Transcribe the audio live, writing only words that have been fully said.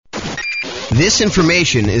This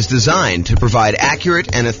information is designed to provide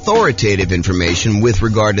accurate and authoritative information with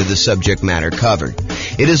regard to the subject matter covered.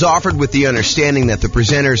 It is offered with the understanding that the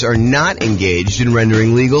presenters are not engaged in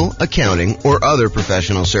rendering legal, accounting, or other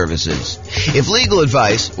professional services. If legal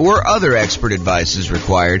advice or other expert advice is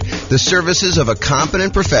required, the services of a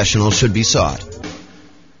competent professional should be sought.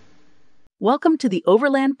 Welcome to the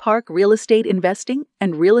Overland Park Real Estate Investing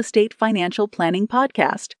and Real Estate Financial Planning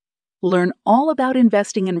Podcast. Learn all about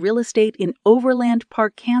investing in real estate in Overland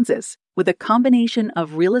Park, Kansas, with a combination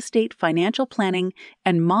of real estate financial planning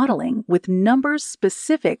and modeling with numbers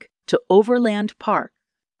specific to Overland Park,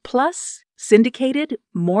 plus syndicated,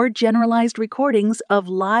 more generalized recordings of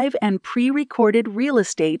live and pre-recorded real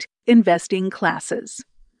estate investing classes.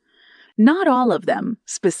 Not all of them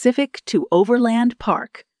specific to Overland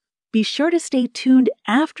Park. Be sure to stay tuned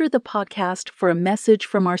after the podcast for a message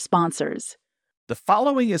from our sponsors. The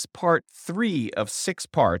following is part 3 of 6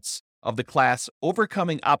 parts of the class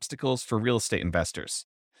Overcoming Obstacles for Real Estate Investors.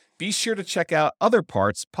 Be sure to check out other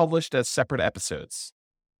parts published as separate episodes.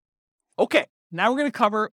 Okay, now we're going to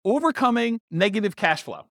cover overcoming negative cash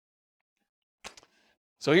flow.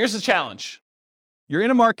 So here's the challenge. You're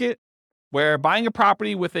in a market where buying a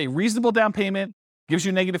property with a reasonable down payment gives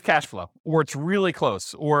you negative cash flow, or it's really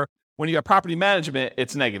close, or when you have property management,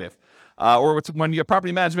 it's negative. Or when you have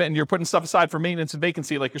property management and you're putting stuff aside for maintenance and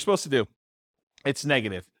vacancy like you're supposed to do, it's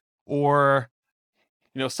negative. Or,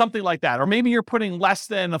 something like that. Or maybe you're putting less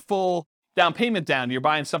than a full down payment down. You're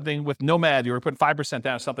buying something with Nomad. You're putting 5%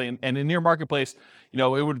 down or something. And in your marketplace,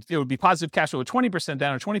 it would be positive cash flow with 20%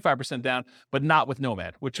 down or 25% down, but not with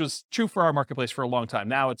Nomad, which was true for our marketplace for a long time.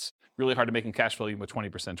 Now it's really hard to make cash flow even with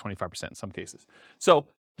 20%, 25% in some cases. So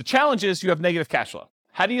the challenge is you have negative cash flow.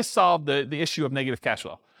 How do you solve the issue of negative cash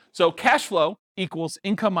flow? So cash flow equals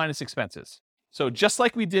income minus expenses. So just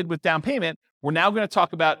like we did with down payment, we're now going to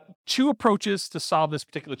talk about 2 approaches to solve this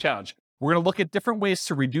particular challenge. We're going to look at different ways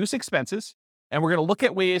to reduce expenses, and we're going to look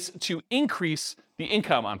at ways to increase the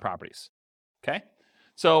income on properties. Okay?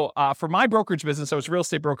 So for my brokerage business, I was a real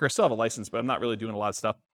estate broker. I still have a license, but I'm not really doing a lot of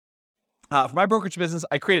stuff. For my brokerage business,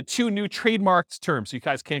 I created 2 new trademarked terms. So you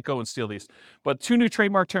guys can't go and steal these. But 2 new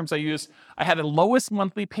trademark terms I used. I had a lowest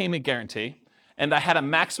monthly payment guarantee, and I had a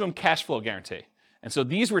maximum cash flow guarantee. And so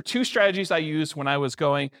these were 2 strategies I used when I was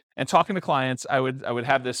going and talking to clients. I would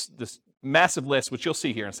have this massive list, which you'll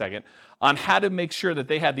see here in a second, on how to make sure that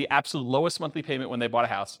they had the absolute lowest monthly payment when they bought a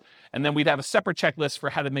house. And then we'd have a separate checklist for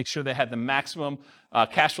how to make sure they had the maximum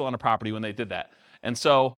cash flow on a property when they did that.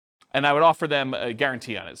 And I would offer them a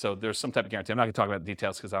guarantee on it. So there's some type of guarantee. I'm not going to talk about the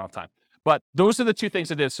details because I don't have time. But those are the 2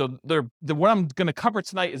 things I did. So what I'm going to cover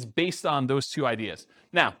tonight is based on those 2 ideas.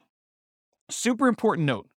 Now, super important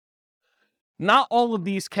note. Not all of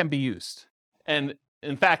these can be used. And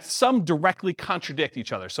in fact, some directly contradict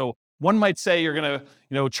each other. So one might say you're going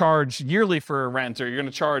to, charge yearly for a rent, or you're going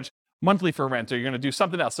to charge monthly for rent, or you're going to do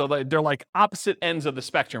something else. So they're like opposite ends of the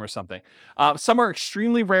spectrum or something. Some are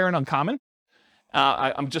extremely rare and uncommon.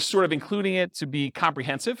 I'm just sort of including it to be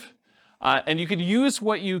comprehensive. And you can use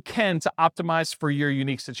what you can to optimize for your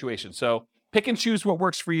unique situation. So pick and choose what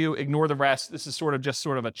works for you, ignore the rest. This is sort of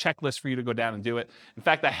a checklist for you to go down and do it. In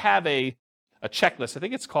fact, I have a checklist. I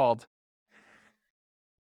think it's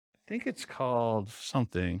called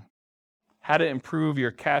something. How to improve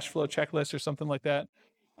your cash flow checklist or something like that.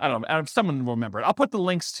 I don't know. Someone will remember it. I'll put the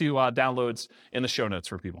links to downloads in the show notes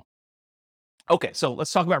for people. Okay, so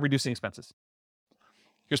let's talk about reducing expenses.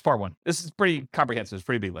 Here's part 1. This is pretty comprehensive. It's a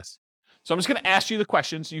pretty big list. So I'm just going to ask you the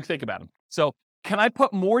questions and you think about them. So can I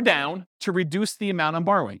put more down to reduce the amount I'm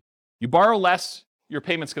borrowing? You borrow less, your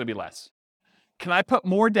payment's going to be less. Can I put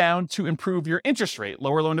more down to improve your interest rate,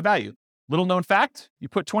 lower loan to value? Little known fact, you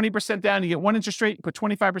put 20% down, you get one interest rate. You put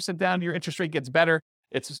 25% down, your interest rate gets better.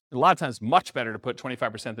 It's a lot of times much better to put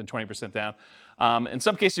 25% than 20% down. In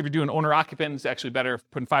some cases, if you're doing owner-occupant, it's actually better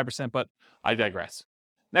putting 5%, but I digress.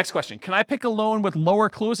 Next question, can I pick a loan with lower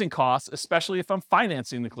closing costs, especially if I'm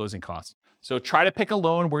financing the closing costs? So try to pick a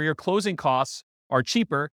loan where your closing costs are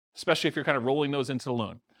cheaper, especially if you're kind of rolling those into the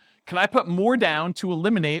loan. Can I put more down to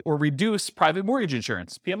eliminate or reduce private mortgage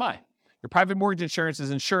insurance, PMI? Your private mortgage insurance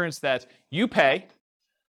is insurance that you pay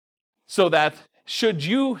so that should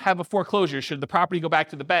you have a foreclosure, should the property go back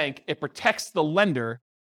to the bank, it protects the lender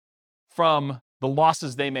from the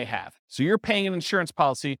losses they may have. So you're paying an insurance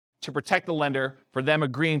policy to protect the lender for them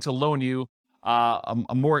agreeing to loan you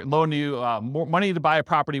more money to buy a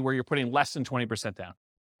property where you're putting less than 20% down.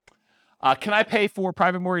 Can I pay for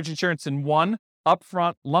private mortgage insurance in one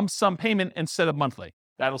upfront lump sum payment instead of monthly?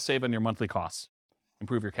 That'll save on your monthly costs,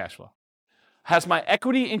 improve your cash flow. Has my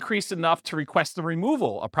equity increased enough to request the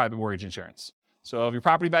removal of private mortgage insurance? So if your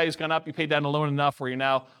property value's gone up, you paid down the loan enough where you're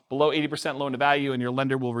now below 80% loan to value, and your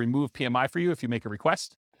lender will remove PMI for you if you make a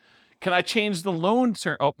request. Can I change the loan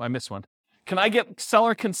term? Oh, I missed one. Can I get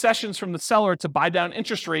seller concessions from the seller to buy down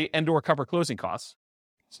interest rate and or cover closing costs?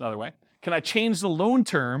 That's another way. Can I change the loan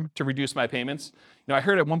term to reduce my payments? I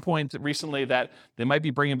heard at one point recently that they might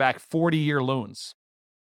be bringing back 40-year loans.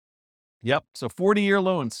 Yep, so 40-year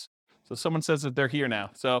loans. So someone says that they're here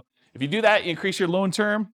now. So if you do that, you increase your loan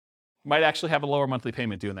term, you might actually have a lower monthly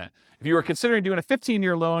payment doing that. If you were considering doing a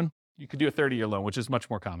 15-year loan, you could do a 30-year loan, which is much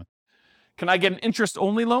more common. Can I get an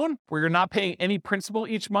interest-only loan where you're not paying any principal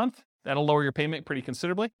each month? That'll lower your payment pretty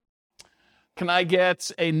considerably. Can I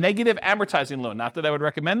get a negative amortizing loan? Not that I would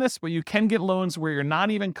recommend this, but you can get loans where you're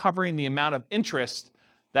not even covering the amount of interest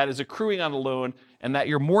that is accruing on the loan and that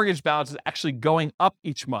your mortgage balance is actually going up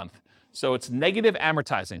each month. So it's negative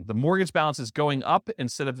amortizing. The mortgage balance is going up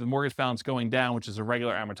instead of the mortgage balance going down, which is a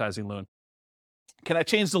regular amortizing loan. Can I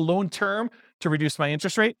change the loan term to reduce my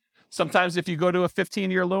interest rate? Sometimes if you go to a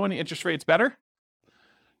 15-year loan, the interest rate's better.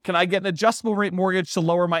 Can I get an adjustable rate mortgage to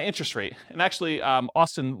lower my interest rate? And actually,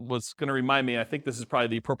 Austin was going to remind me, I think this is probably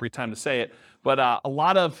the appropriate time to say it, but a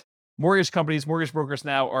lot of mortgage companies, mortgage brokers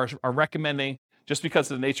now are recommending, just because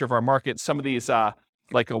of the nature of our market, some of these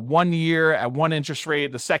like a 1 year at one interest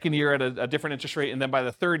rate, the second year at a different interest rate, and then by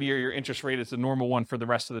the third year, your interest rate is the normal one for the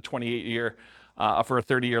rest of the 28-year for a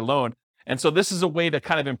 30-year loan. And so this is a way to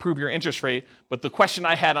kind of improve your interest rate. But the question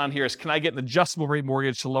I had on here is, can I get an adjustable rate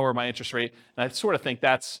mortgage to lower my interest rate? And I sort of think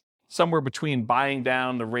that's somewhere between buying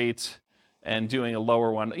down the rate and doing a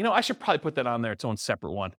lower one. I should probably put that on there, its own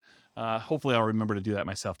separate one. Hopefully I'll remember to do that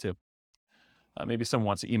myself too. Maybe someone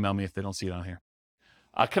wants to email me if they don't see it on here.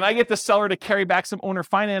 Can I get the seller to carry back some owner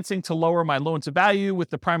financing to lower my loan to value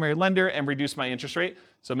with the primary lender and reduce my interest rate?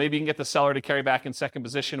 So maybe you can get the seller to carry back in second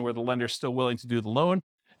position where the lender is still willing to do the loan,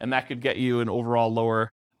 and that could get you an overall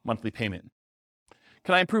lower monthly payment.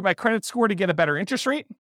 Can I improve my credit score to get a better interest rate?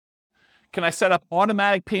 Can I set up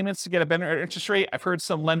automatic payments to get a better interest rate? I've heard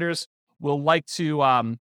some lenders will like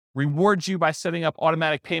to reward you by setting up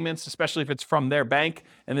automatic payments, especially if it's from their bank,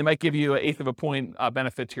 and they might give you 1/8 of a point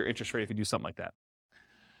benefit to your interest rate if you do something like that.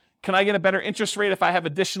 Can I get a better interest rate if I have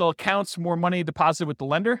additional accounts, more money deposited with the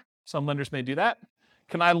lender? Some lenders may do that.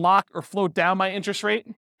 Can I lock or float down my interest rate?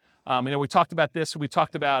 We talked about this. We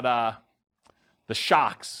talked about the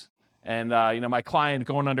shocks and, my client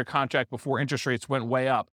going under contract before interest rates went way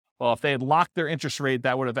up. Well, if they had locked their interest rate,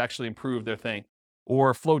 that would have actually improved their thing.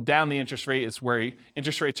 Or float down the interest rate is where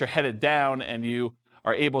interest rates are headed down and you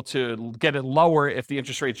are able to get it lower if the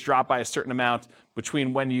interest rates drop by a certain amount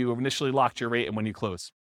between when you initially locked your rate and when you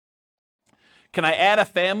close. Can I add a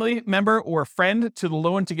family member or a friend to the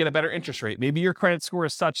loan to get a better interest rate? Maybe your credit score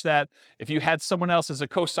is such that if you had someone else as a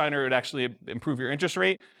co-signer, it would actually improve your interest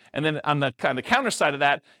rate. And then on the counter side of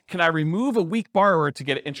that, can I remove a weak borrower to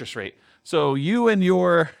get an interest rate? So you and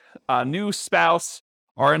your new spouse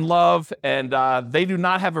are in love and they do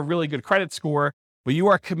not have a really good credit score, but you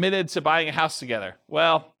are committed to buying a house together.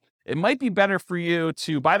 Well, it might be better for you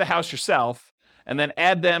to buy the house yourself and then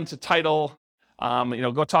add them to title.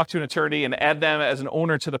 Go talk to an attorney and add them as an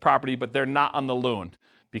owner to the property, but they're not on the loan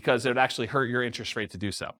because it would actually hurt your interest rate to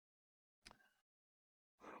do so.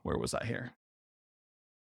 Where was I here?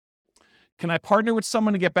 Can I partner with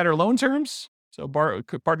someone to get better loan terms? So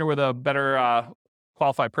could partner with a better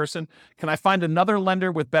qualified person. Can I find another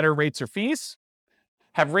lender with better rates or fees?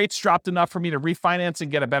 Have rates dropped enough for me to refinance and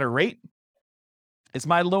get a better rate? Is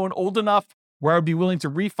my loan old enough where I would be willing to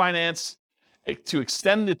refinance to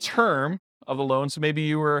extend the term of the loan? So maybe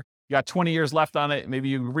you got 20 years left on it. Maybe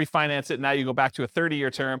you refinance it. Now you go back to a 30-year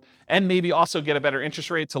term and maybe also get a better interest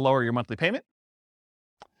rate to lower your monthly payment.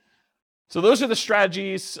 So those are the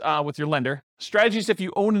strategies with your lender. Strategies if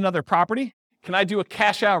you own another property. Can I do a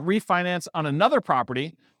cash out refinance on another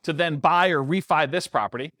property to then buy or refi this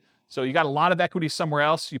property? So you got a lot of equity somewhere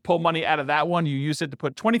else. You pull money out of that one. You use it to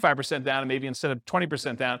put 25% down and maybe instead of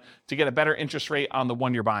 20% down to get a better interest rate on the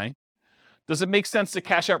one you're buying. Does it make sense to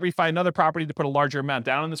cash out refi another property to put a larger amount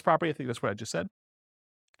down on this property? I think that's what I just said.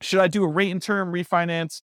 Should I do a rate and term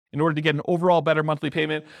refinance in order to get an overall better monthly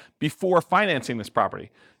payment before financing this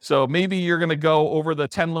property? So maybe you're going to go over the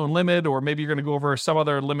 10 loan limit, or maybe you're going to go over some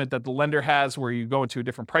other limit that the lender has where you go into a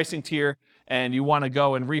different pricing tier and you want to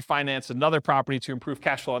go and refinance another property to improve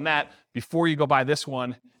cash flow on that before you go buy this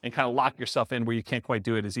one and kind of lock yourself in where you can't quite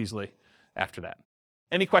do it as easily after that.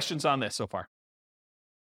 Any questions on this so far?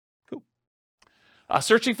 Cool.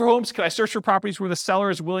 Searching for homes. Can I search for properties where the seller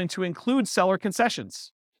is willing to include seller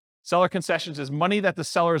concessions? Seller concessions is money that the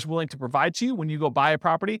seller is willing to provide to you when you go buy a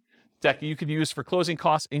property that you could use for closing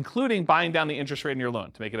costs, including buying down the interest rate in your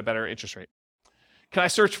loan to make it a better interest rate. Can I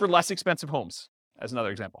search for less expensive homes, as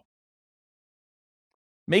another example?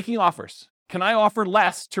 Making offers. Can I offer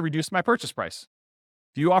less to reduce my purchase price?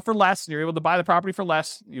 If you offer less and you're able to buy the property for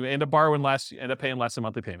less, you end up borrowing less, you end up paying less in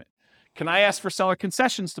monthly payment. Can I ask for seller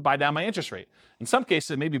concessions to buy down my interest rate? In some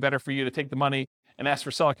cases, it may be better for you to take the money and ask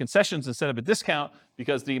for seller concessions instead of a discount,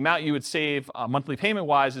 because the amount you would save monthly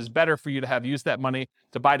payment-wise is better for you to have used that money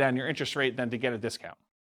to buy down your interest rate than to get a discount.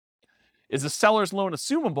 Is the seller's loan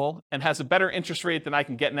assumable and has a better interest rate than I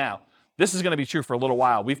can get now? This is going to be true for a little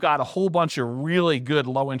while. We've got a whole bunch of really good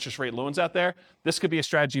low interest rate loans out there. This could be a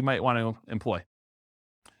strategy you might want to employ.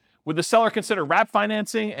 Would the seller consider wrap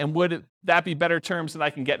financing, and would that be better terms than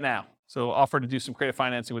I can get now? So offer to do some creative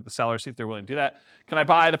financing with the seller, see if they're willing to do that. Can I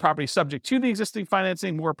buy the property subject to the existing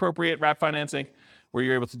financing, more appropriate wrap financing, where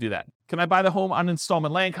you're able to do that? Can I buy the home on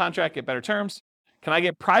installment land contract, get better terms? Can I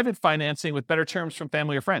get private financing with better terms from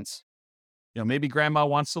family or friends? Maybe grandma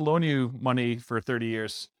wants to loan you money for 30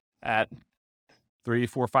 years at 3,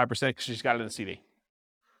 4, 5% because she's got it in a CD.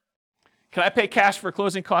 Can I pay cash for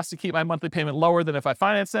closing costs to keep my monthly payment lower than if I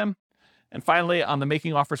finance them? And finally, on the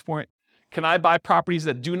making offers point, can I buy properties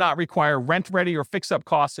that do not require rent-ready or fix-up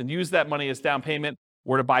costs and use that money as down payment,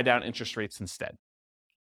 or to buy down interest rates instead?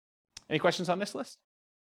 Any questions on this list?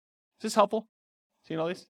 Is this helpful? Seeing all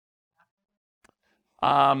these?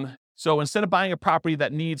 So instead of buying a property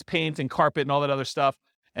that needs paint and carpet and all that other stuff,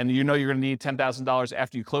 and you're going to need $10,000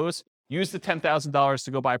 after you close, use the $10,000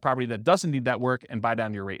 to go buy a property that doesn't need that work and buy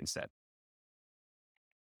down your rate instead.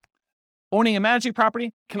 Owning and managing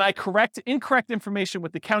property, can I correct incorrect information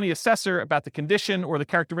with the county assessor about the condition or the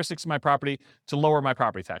characteristics of my property to lower my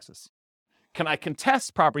property taxes? Can I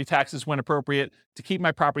contest property taxes when appropriate to keep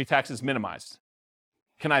my property taxes minimized?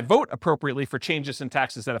 Can I vote appropriately for changes in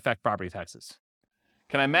taxes that affect property taxes?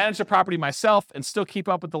 Can I manage the property myself and still keep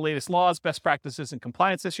up with the latest laws, best practices, and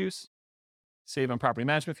compliance issues? Save on property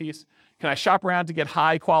management fees. Can I shop around to get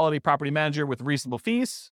high-quality property manager with reasonable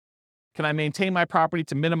fees? Can I maintain my property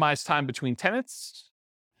to minimize time between tenants?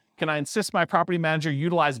 Can I insist my property manager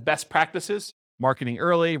utilize best practices, marketing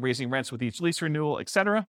early, raising rents with each lease renewal,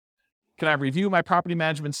 etc.? Can I review my property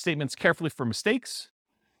management statements carefully for mistakes?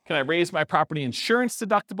 Can I raise my property insurance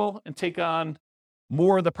deductible and take on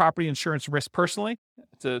more of the property insurance risk personally?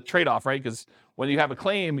 It's a trade-off, right? Because when you have a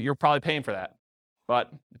claim, you're probably paying for that.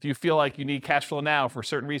 But if you feel like you need cash flow now for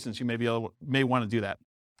certain reasons, you may want to do that.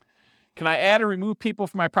 Can I add or remove people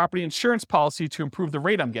from my property insurance policy to improve the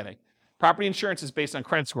rate I'm getting? Property insurance is based on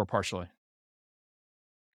credit score partially.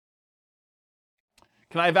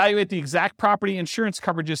 Can I evaluate the exact property insurance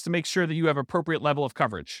coverages to make sure that you have appropriate level of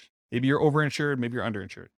coverage? Maybe you're overinsured, maybe you're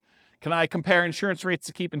underinsured. Can I compare insurance rates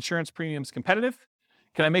to keep insurance premiums competitive?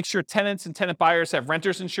 Can I make sure tenants and tenant buyers have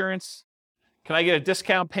renter's insurance? Can I get a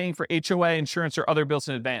discount paying for HOA insurance or other bills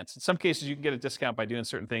in advance? In some cases, you can get a discount by doing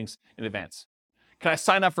certain things in advance. Can I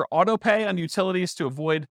sign up for auto pay on utilities to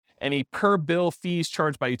avoid any per bill fees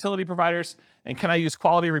charged by utility providers? And can I use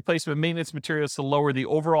quality replacement maintenance materials to lower the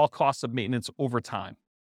overall cost of maintenance over time?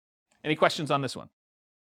 Any questions on this one?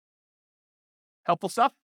 Helpful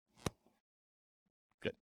stuff?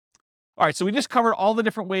 Good. All right, so we just covered all the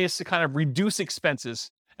different ways to kind of reduce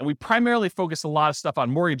expenses. And we primarily focus a lot of stuff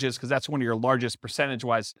on mortgages because that's one of your largest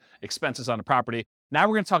percentage-wise expenses on a property. Now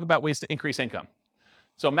we're going to talk about ways to increase income.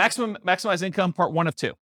 So maximize income, part 1 of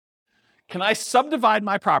 2. Can I subdivide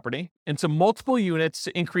my property into multiple units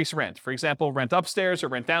to increase rent? For example, rent upstairs or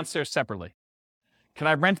rent downstairs separately. Can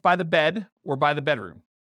I rent by the bed or by the bedroom?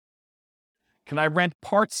 Can I rent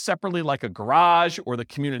parts separately like a garage or the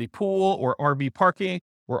community pool or RV parking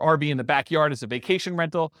or RV in the backyard as a vacation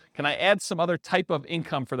rental? Can I add some other type of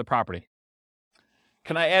income for the property?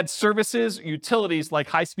 Can I add services, utilities like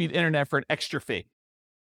high-speed internet for an extra fee?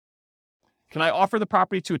 Can I offer the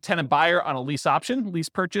property to a tenant buyer on a lease option, lease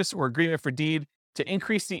purchase, or agreement for deed to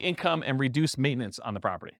increase the income and reduce maintenance on the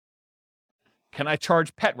property? Can I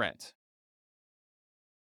charge pet rent?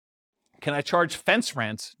 Can I charge fence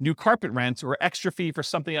rent, new carpet rent, or extra fee for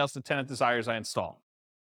something else the tenant desires I install?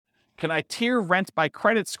 Can I tier rent by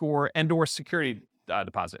credit score and/or security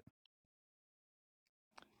deposit?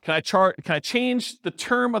 Can I change the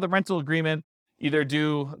term of the rental agreement, either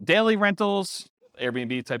do daily rentals,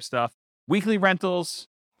 Airbnb type stuff, weekly rentals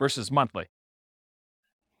versus monthly?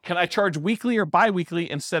 Can I charge weekly or bi-weekly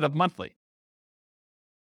instead of monthly?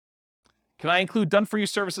 Can I include done-for-you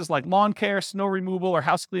services like lawn care, snow removal, or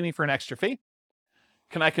house cleaning for an extra fee?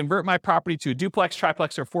 Can I convert my property to a duplex,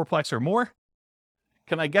 triplex, or fourplex or more?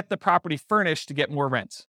 Can I get the property furnished to get more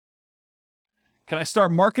rent? Can I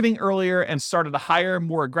start marketing earlier and start at a higher,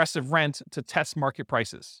 more aggressive rent to test market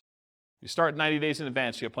prices? You start 90 days in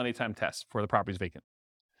advance, you have plenty of time to test before the property is vacant.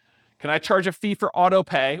 Can I charge a fee for auto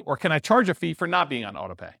pay, or can I charge a fee for not being on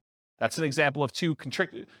auto pay? That's an example of two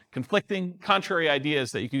conflicting, contrary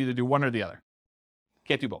ideas that you can either do one or the other.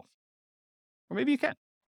 Can't do both. Or maybe you can.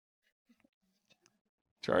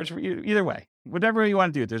 Charge for either way. Whatever you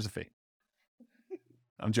want to do, there's a fee.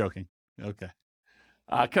 I'm joking. Okay.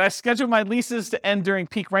 Can I schedule my leases to end during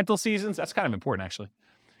peak rental seasons? That's kind of important, actually.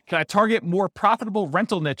 Can I target more profitable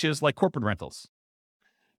rental niches like corporate rentals?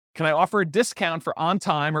 Can I offer a discount for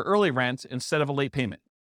on-time or early rent instead of a late payment?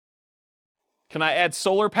 Can I add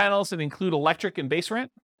solar panels that include electric and base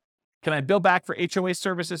rent? Can I bill back for HOA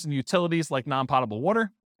services and utilities like non-potable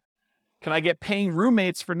water? Can I get paying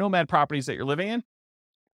roommates for nomad properties that you're living in?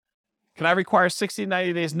 Can I require 60 to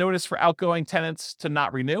 90 days notice for outgoing tenants to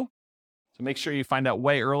not renew? So make sure you find out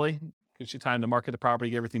way early. Gives you time to market the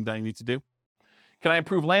property, get everything done you need to do. Can I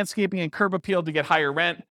improve landscaping and curb appeal to get higher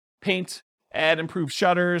rent? Paint, add improved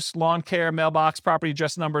shutters, lawn care, mailbox, property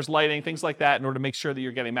address numbers, lighting, things like that in order to make sure that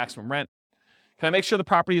you're getting maximum rent. Can I make sure the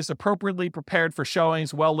property is appropriately prepared for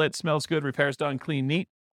showings, well lit, smells good, repairs done, clean, neat?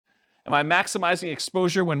 Am I maximizing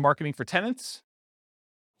exposure when marketing for tenants?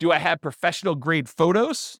 Do I have professional grade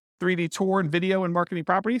photos, 3D tour and video and marketing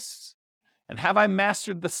properties? And have I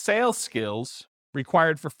mastered the sales skills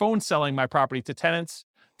required for phone selling my property to tenants,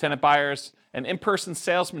 tenant buyers, and in-person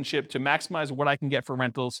salesmanship to maximize what I can get for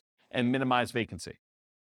rentals and minimize vacancy?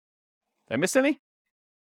 Did I miss any?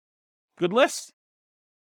 Good list?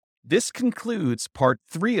 This concludes part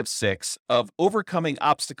 3 of 6 of Overcoming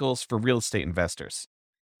Obstacles for Real Estate Investors.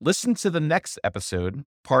 Listen to the next episode,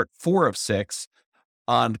 part 4 of 6,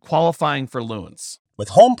 on qualifying for loans. With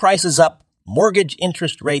home prices up, mortgage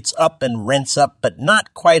interest rates up, and rents up, but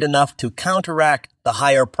not quite enough to counteract the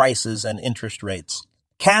higher prices and interest rates,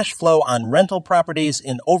 cash flow on rental properties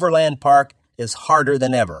in Overland Park is harder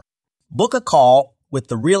than ever. Book a call with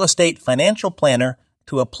the Real Estate Financial Planner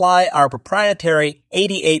to apply our proprietary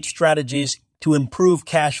 88 strategies to improve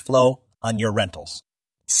cash flow on your rentals.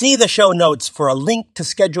 See the show notes for a link to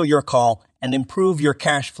schedule your call and improve your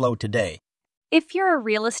cash flow today. If you're a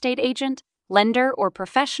real estate agent, lender, or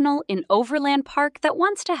professional in Overland Park that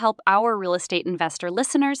wants to help our real estate investor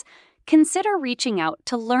listeners, consider reaching out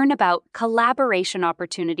to learn about collaboration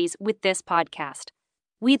opportunities with this podcast.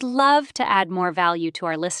 We'd love to add more value to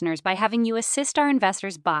our listeners by having you assist our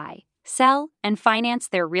investors buy, sell, and finance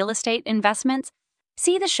their real estate investments.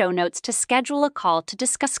 See the show notes to schedule a call to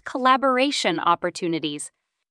discuss collaboration opportunities.